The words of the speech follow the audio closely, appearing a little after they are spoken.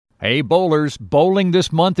Hey bowlers, Bowling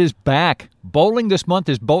This Month is back. Bowling This Month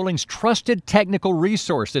is bowling's trusted technical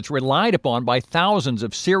resource that's relied upon by thousands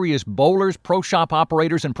of serious bowlers, pro shop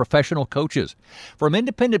operators, and professional coaches. From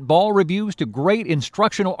independent ball reviews to great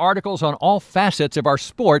instructional articles on all facets of our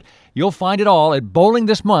sport, you'll find it all at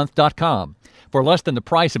bowlingthismonth.com. For less than the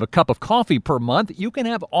price of a cup of coffee per month, you can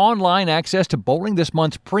have online access to Bowling This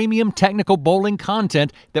Month's premium technical bowling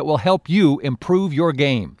content that will help you improve your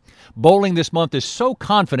game. Bowling This Month is so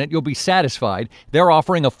confident you'll be satisfied, they're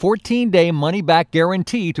offering a 14-day money-back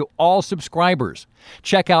guarantee to all subscribers.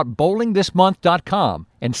 Check out bowlingthismonth.com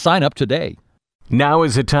and sign up today. Now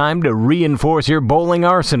is the time to reinforce your bowling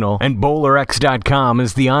arsenal, and BowlerX.com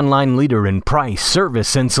is the online leader in price,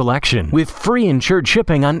 service, and selection, with free insured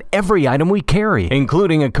shipping on every item we carry,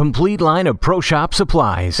 including a complete line of pro shop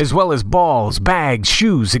supplies, as well as balls, bags,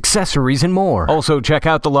 shoes, accessories, and more. Also, check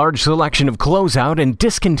out the large selection of closeout and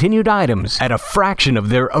discontinued items at a fraction of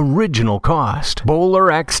their original cost.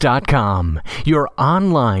 BowlerX.com, your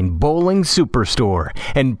online bowling superstore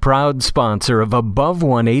and proud sponsor of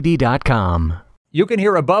Above180.com. You can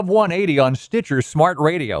hear Above 180 on Stitcher Smart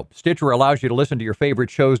Radio. Stitcher allows you to listen to your favorite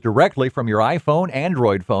shows directly from your iPhone,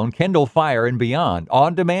 Android phone, Kindle Fire, and beyond,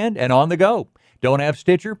 on demand and on the go. Don't have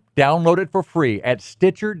Stitcher? Download it for free at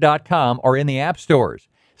Stitcher.com or in the app stores.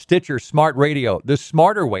 Stitcher Smart Radio, the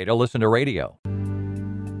smarter way to listen to radio.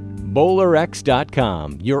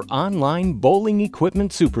 BowlerX.com, your online bowling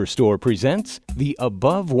equipment superstore, presents the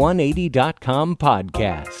Above180.com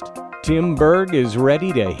podcast. Tim Berg is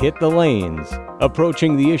ready to hit the lanes,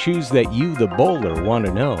 approaching the issues that you, the bowler, want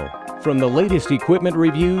to know. From the latest equipment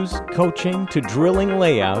reviews, coaching, to drilling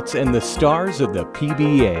layouts, and the stars of the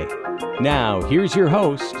PBA. Now, here's your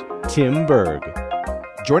host, Tim Berg.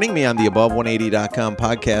 Joining me on the Above180.com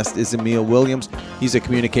podcast is Emil Williams. He's a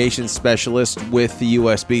communications specialist with the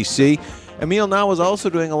USBC. Emil now is also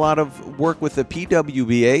doing a lot of work with the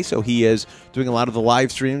PWBA, so he is doing a lot of the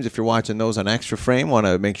live streams. If you're watching those on Extra Frame, want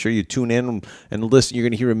to make sure you tune in and listen. You're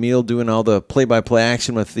going to hear Emil doing all the play-by-play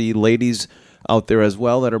action with the ladies out there as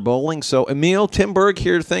well that are bowling. So, Emil, Tim Berg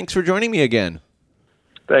here. Thanks for joining me again.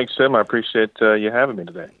 Thanks, Tim. I appreciate you having me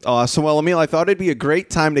today. Awesome. Well, Emil, I thought it'd be a great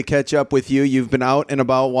time to catch up with you. You've been out and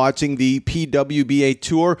about watching the PWBA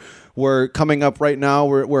Tour. We're coming up right now.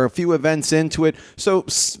 We're a few events into it. So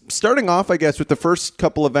starting off, I guess, with the first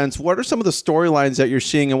couple events, what are some of the storylines that you're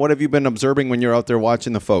seeing, and what have you been observing when you're out there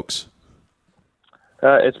watching the folks?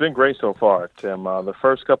 It's been great so far, Tim. The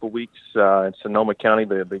first couple of weeks in Sonoma County,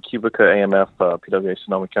 the Cubica AMF PWA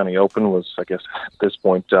Sonoma County Open was, I guess, at this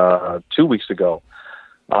point, 2 weeks ago.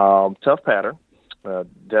 Tough pattern.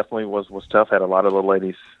 Definitely was tough. Had a lot of the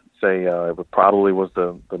ladies say it probably was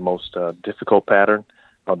the most difficult pattern,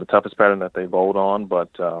 the toughest pattern that they bowled on.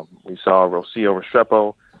 But we saw Rocio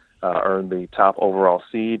Restrepo earn the top overall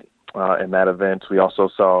seed in that event. We also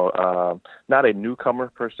saw not a newcomer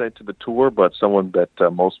per se to the tour, but someone that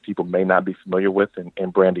most people may not be familiar with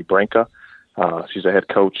in Brandy Branca. She's a head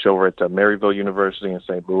coach over at Maryville University in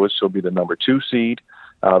St. Louis. She'll be the number 2 seed.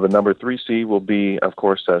 The number 3 seed will be, of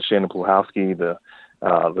course, Shannon Pluhowski, the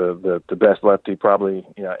best lefty probably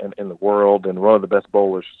in the world, and one of the best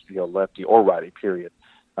bowlers, lefty or righty, period.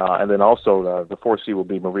 And then also the 4 seed will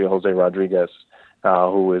be Maria Jose Rodriguez,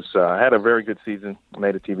 who has had a very good season,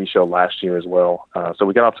 made a TV show last year as well. So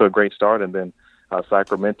we got off to a great start, and then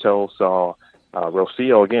Sacramento saw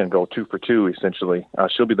Rocio again go 2 for 2 essentially.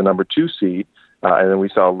 She'll be the number 2 seed, and then we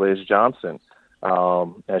saw Liz Johnson,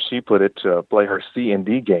 as she put it, to play her C and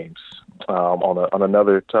D games on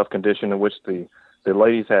another tough condition in which the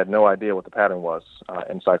ladies had no idea what the pattern was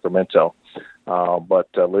in Sacramento. But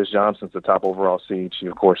Liz Johnson's the top overall seed. She,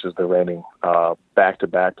 of course, is the reigning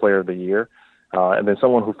back-to-back player of the year. And then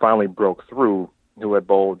someone who finally broke through, who had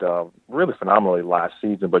bowled really phenomenally last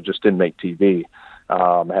season but just didn't make TV.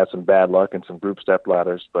 Had some bad luck in some group step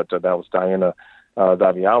ladders, but that was Diana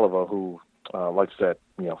Davialova, who, like I said,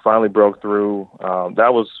 finally broke through.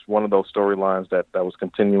 That was one of those storylines that was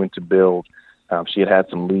continuing to build. She had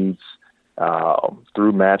some leads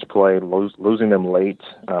through match play, losing them late,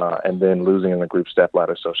 and then losing in the group step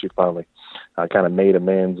ladder. So she finally kind of made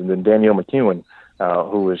amends. And then Danielle McEwen,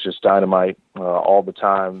 who is just dynamite all the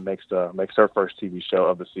time, makes her first TV show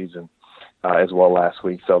of the season as well last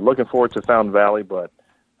week. So looking forward to Fountain Valley, but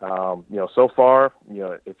so far,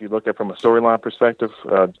 if you look at from a storyline perspective,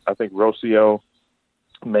 I think Rocio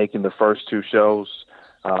making the first 2 shows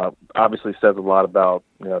obviously says a lot about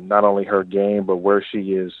not only her game but where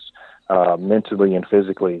she is mentally and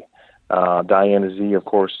physically. Diana Z, of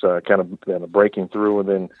course, kind of breaking through, and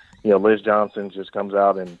then Liz Johnson just comes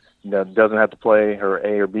out and doesn't have to play her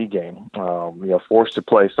A or B game. Forced to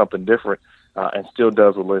play something different and still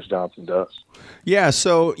does what Liz Johnson does. Yeah,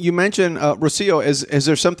 so you mentioned Rocio. Is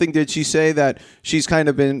there something, did she say that she's kind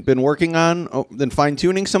of been working on and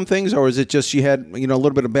fine-tuning some things, or is it just she had a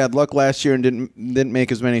little bit of bad luck last year and didn't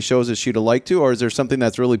make as many shows as she'd have liked to, or is there something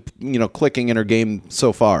that's really clicking in her game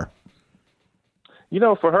so far?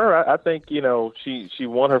 For her, I think she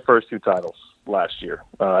won her first 2 titles last year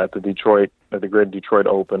at the Great Detroit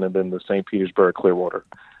Open, and then the St. Petersburg Clearwater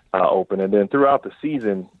Open, and then throughout the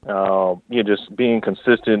season, just being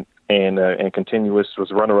consistent and continuous,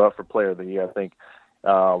 was runner-up for Player of the Year. I think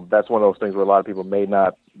that's one of those things where a lot of people may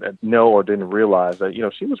not know or didn't realize that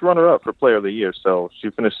she was runner-up for Player of the Year. So she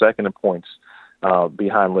finished second in points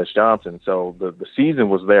behind Liz Johnson. So the season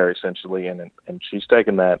was there essentially, and she's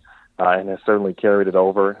taken that and has certainly carried it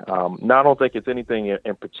over. Now, I don't think it's anything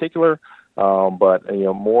in particular, but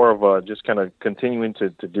more of just kind of continuing to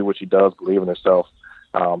do what she does, believe in herself.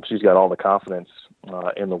 She's got all the confidence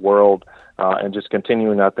in the world, and just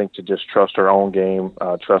continuing, I think, to just trust her own game,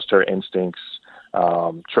 trust her instincts,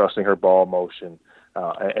 trusting her ball motion,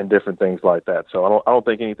 and different things like that. So I don't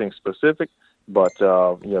think anything specific, but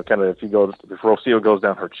kind of if Rocio goes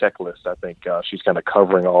down her checklist, I think she's kind of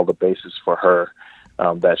covering all the bases for her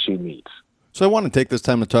that she needs. So I want to take this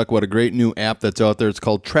time to talk about a great new app that's out there. It's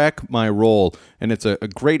called Track My Roll, and it's a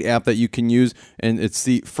great app that you can use, and it's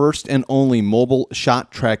the first and only mobile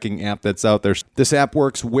shot tracking app that's out there. This app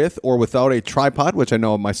works with or without a tripod, which I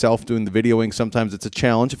know myself doing the videoing, sometimes it's a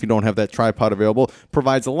challenge if you don't have that tripod available.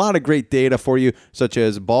 Provides a lot of great data for you, such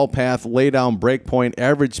as ball path, laydown, break point,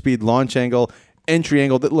 average speed, launch angle, entry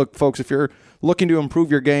angle. Look, folks, if you're looking to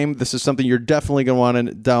improve your game, this is something you're definitely going to want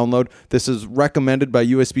to download. This is recommended by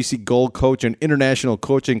USBC Gold Coach and international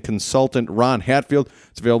coaching consultant Ron Hatfield.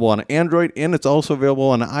 It's available on Android, and it's also available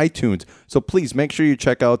on iTunes. So please make sure you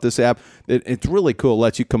check out this app. It's really cool. It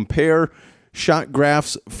lets you compare shot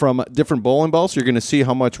graphs from different bowling balls. So you're going to see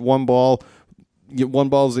how much one ball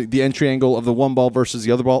is the entry angle of the one ball versus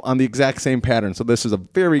the other ball on the exact same pattern. So this is a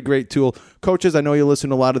very great tool. Coaches, I know you listen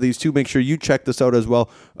to a lot of these too. Make sure you check this out as well.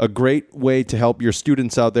 A great way to help your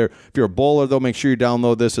students out there. If you're a bowler, though, make sure you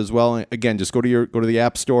download this as well. And again, just go to the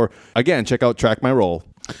App Store. Again, check out Track My Roll.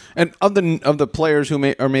 And of the players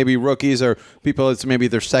who are maybe rookies or people, it's maybe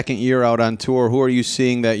their second year out on tour, who are you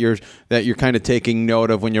seeing that you're kind of taking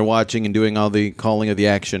note of when you're watching and doing all the calling of the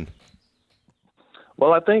action?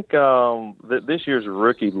 Well, I think this year's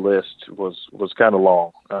rookie list was kind of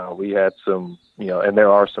long. We had some, and there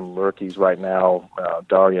are some rookies right now.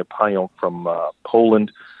 Daria Pająk from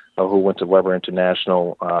Poland, who went to Weber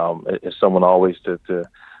International, is someone always to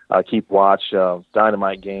keep watch.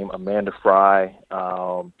 Dynamite game. Amanda Fry,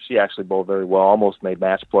 she actually bowled very well, almost made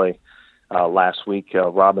match play last week.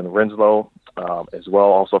 Robin Renslow as well,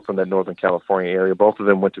 also from the Northern California area. Both of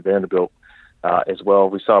them went to Vanderbilt as well.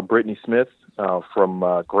 We saw Brittany Smith from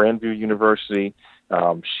Grandview University.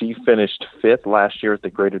 She finished 5th last year at the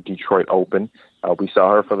Greater Detroit Open. We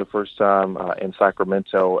saw her for the first time in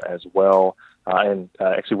Sacramento as well. And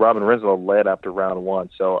actually, Robin Renslow led after round 1.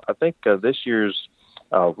 So I think this year's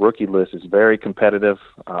rookie list is very competitive.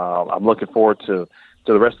 I'm looking forward to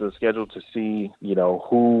the rest of the schedule to see,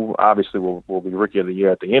 who obviously will be Rookie of the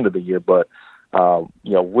Year at the end of the year, but,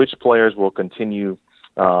 which players will continue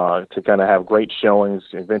to kind of have great showings,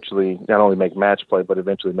 eventually not only make match play, but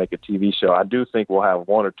eventually make a TV show. I do think we'll have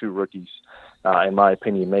 1 or 2 rookies, in my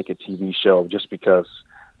opinion, make a TV show just because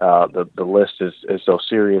the list is so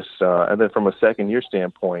serious. And then from a second-year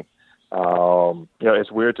standpoint,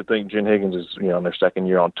 it's weird to think Jen Higgins is, in their second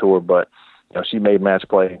year on tour, but, she made match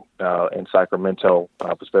play in Sacramento,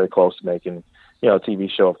 was very close to making, a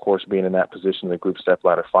TV show, of course, being in that position in the group step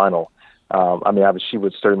ladder final. She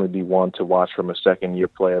would certainly be one to watch from a second-year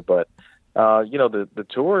player, but, the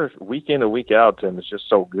tour week in and week out, Tim, is just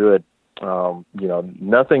so good.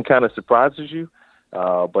 Nothing kind of surprises you,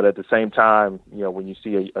 but at the same time, when you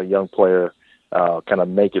see a young player kind of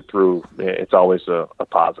make it through, it's always a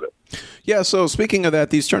positive. Yeah, so speaking of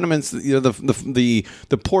that, these tournaments, the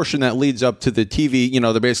portion that leads up to the TV,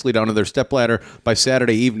 they're basically down to their stepladder by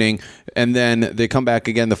Saturday evening, and then they come back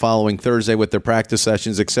again the following Thursday with their practice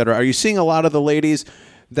sessions, etc. Are you seeing a lot of the ladies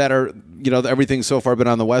that are, everything's so far been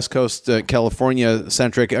on the West Coast,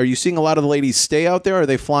 California-centric. Are you seeing a lot of the ladies stay out there? Or are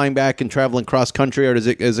they flying back and traveling cross-country, or has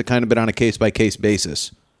it kind of been on a case-by-case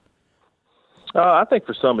basis? I think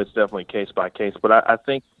for some it's definitely case by case, but I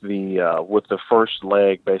think with the first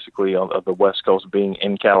leg basically of the West Coast being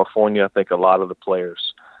in California, I think a lot of the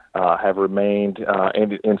players have remained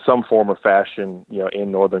in some form or fashion,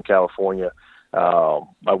 in Northern California.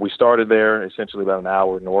 We started there essentially about an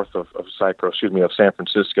hour north of San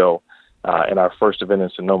Francisco, in our first event in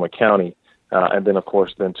Sonoma County. and then, of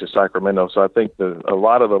course, then to Sacramento. So I think a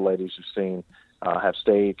lot of the ladies you've seen have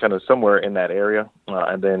stayed kind of somewhere in that area,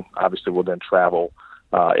 and then obviously will then travel,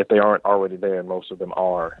 if they aren't already there, and most of them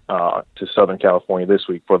are, to Southern California this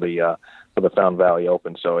week for the Fountain Valley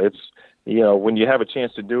Open. So it's, when you have a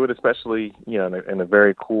chance to do it, especially, in a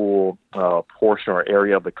very cool portion or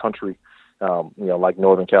area of the country, like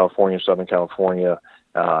Northern California, Southern California,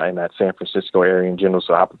 and that San Francisco area in general,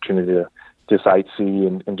 so opportunity to sightsee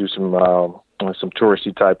and do some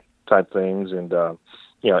touristy type things, and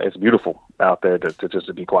it's beautiful out there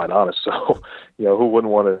to be quite honest. So who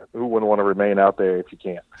wouldn't want to remain out there if you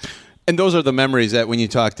can? And those are the memories that when you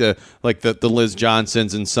talk to like the Liz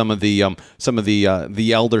Johnsons and some of the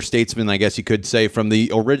elder statesmen, I guess you could say, from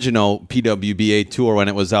the original PWBA tour when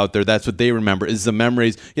it was out there, that's what they remember is the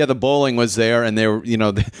memories. Yeah, the bowling was there, and they were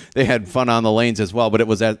they had fun on the lanes as well. But it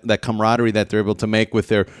was that camaraderie that they're able to make with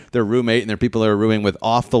their roommate and their people they're rooming with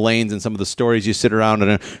off the lanes, and some of the stories you sit around,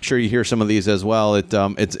 and I'm sure you hear some of these as well.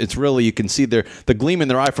 It's really, you can see the gleam in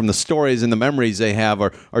their eye from the stories and the memories they have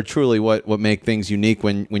are truly what make things unique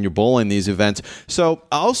when you're bowling these events. So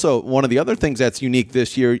also one of the other things that's unique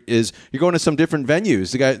this year is you're going to some different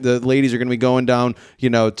venues. The ladies are going to be going down,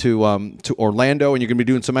 to Orlando, and you're going to be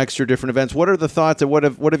doing some extra different events. What are the thoughts, and what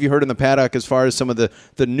have you heard in the paddock as far as some of the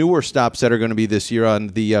newer stops that are going to be this year on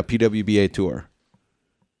the PWBA Tour?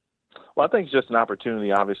 Well, I think it's just an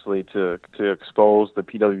opportunity, obviously, to expose the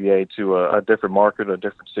PWBA to a different market, a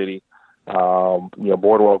different city.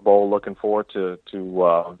 Boardwalk Bowl, looking forward to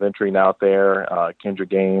venturing out there. Kendra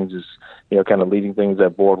Gaines is, kind of leading things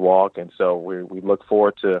at Boardwalk. And so we look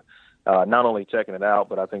forward to not only checking it out,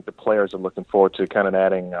 but I think the players are looking forward to kind of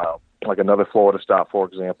adding like another Florida stop, for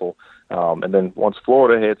example. And then once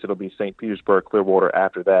Florida hits, it'll be St. Petersburg, Clearwater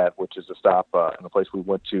after that, which is a stop in a place we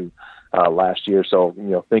went to last year. So,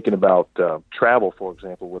 thinking about travel, for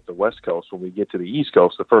example, with the West Coast, when we get to the East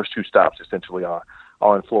Coast, the first two stops essentially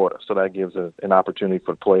are in Florida. So that gives an opportunity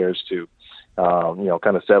for players to,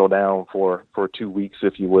 kind of settle down for 2 weeks,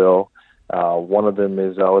 if you will. One of them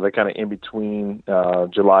is they're kind of in between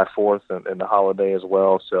July 4th and the holiday as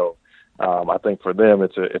well. So I think for them,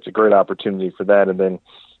 it's a great opportunity for that. And then,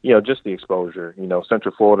 just the exposure.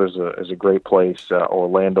 Central Florida is a great place.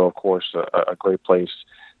 Orlando, of course, a great place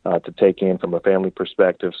to take in from a family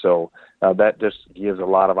perspective. So that just gives a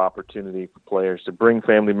lot of opportunity for players to bring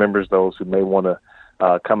family members, those who may want to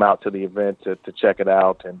come out to the event to check it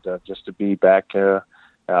out, and just to be back in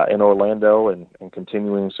Orlando and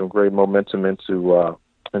continuing some great momentum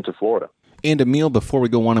into Florida. And Emil, before we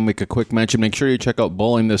go, I want to make a quick mention. Make sure you check out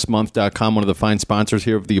bowlingthismonth.com, one of the fine sponsors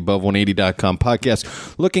here of the Above180.com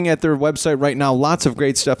podcast. Looking at their website right now, lots of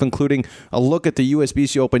great stuff, including a look at the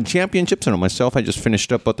USBC Open Championships. I know myself, I just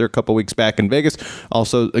finished up out there a couple weeks back in Vegas.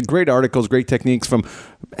 Also, great articles, great techniques from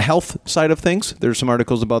health side of things. There's some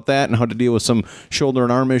articles about that and how to deal with some shoulder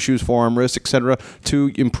and arm issues, forearm, wrist, etc.,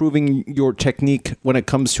 to improving your technique when it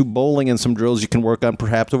comes to bowling, and some drills you can work on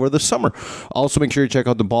perhaps over the summer. Also, make sure you check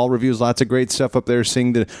out the ball reviews. Lots of great stuff up there,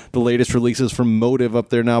 seeing the latest releases from Motive up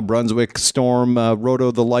there now, Brunswick, Storm, Roto,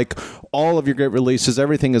 the like, all of your great releases.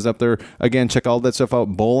 Everything is up there. Again, check all that stuff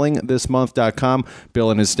out, bowlingthismonth.com.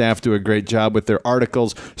 Bill and his staff do a great job with their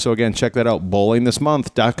articles. So again, check that out,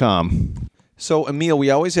 bowlingthismonth.com. So, Emil, we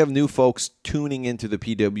always have new folks tuning into the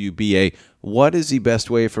PWBA. What is the best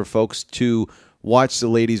way for folks to watch the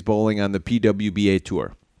ladies bowling on the PWBA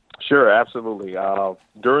Tour? Sure, absolutely.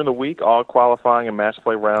 During the week, all qualifying and match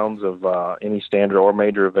play rounds of any standard or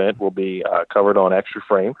major event will be covered on Extra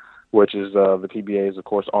Frame, which is the PBA's, of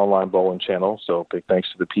course, online bowling channel. So big thanks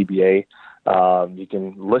to the PBA. You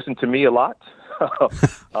can listen to me a lot.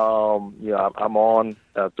 I'm on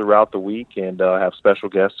throughout the week, and have special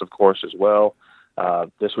guests, of course, as well.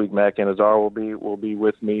 This week, Matt Canizar will be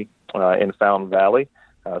with me in Fountain Valley.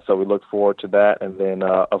 So we look forward to that. And then,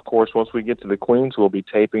 of course, once we get to the Queens, we'll be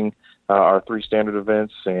taping our 3 standard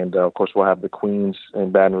events. And, of course, we'll have the Queens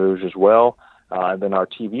in Baton Rouge as well. And then our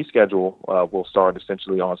TV schedule will start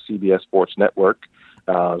essentially on CBS Sports Network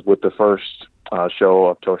with the first show,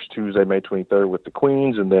 of course, Tuesday, May 23rd with the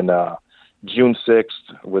Queens. And then June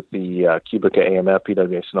 6th with the Cubica AMF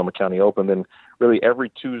PWBA Sonoma County Open. Then really every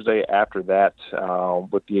Tuesday after that,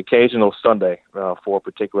 with the occasional Sunday for a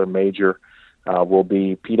particular major, will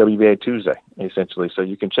be PWBA Tuesday, essentially. So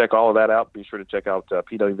you can check all of that out. Be sure to check out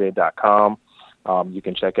PWBA.com. You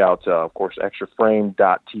can check out, of course,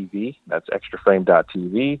 extraframe.tv. That's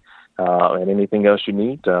extraframe.tv. And anything else you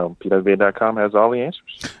need, PWBA.com has all the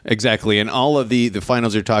answers. Exactly. And all of the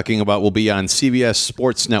finals you're talking about will be on CBS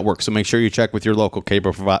Sports Network. So make sure you check with your local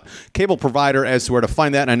cable provider as to where to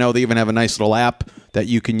find that. And I know they even have a nice little app that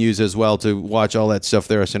you can use as well to watch all that stuff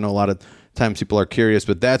there. So I know a lot of times people are curious,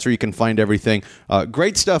 but that's where you can find everything.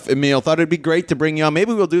 Great stuff, Emil. Thought it'd be great to bring you on.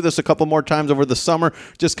 Maybe we'll do this a couple more times over the summer,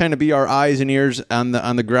 just kind of be our eyes and ears on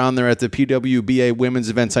the ground there at the PWBA women's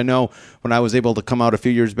events. I know when I was able to come out a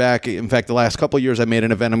few years back, in fact, the last couple of years I made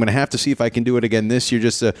an event. I'm going to have to see if I can do it again this year,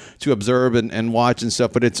 just to observe and watch and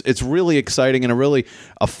stuff. But it's really exciting and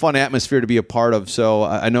a fun atmosphere to be a part of. So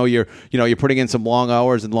I know you're putting in some long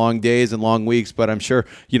hours and long days and long weeks, but I'm sure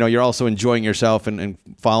you're also enjoying yourself and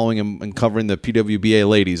following and covering the PWBA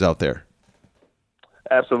ladies out there.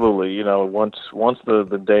 Absolutely. Once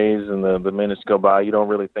the days and the minutes go by, you don't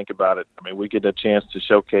really think about it. I mean, we get a chance to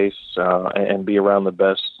showcase and be around the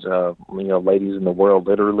best, ladies in the world,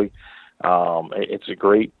 literally. It's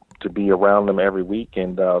great to be around them every week,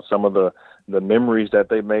 and some of the memories that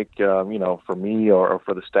they make, for me or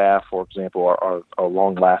for the staff, for example, are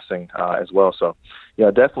long-lasting as well. So,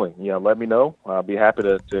 definitely, let me know. I'll be happy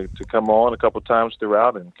to come on a couple of times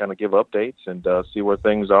throughout and kind of give updates and see where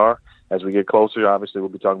things are. As we get closer, obviously, we'll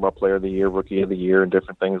be talking about Player of the Year, Rookie of the Year, and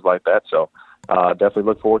different things like that. So definitely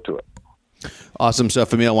look forward to it. Awesome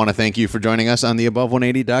stuff, Emil. I want to thank you for joining us on the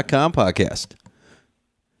Above180.com podcast.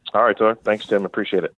 All right, Tor. Thanks, Tim. Appreciate it.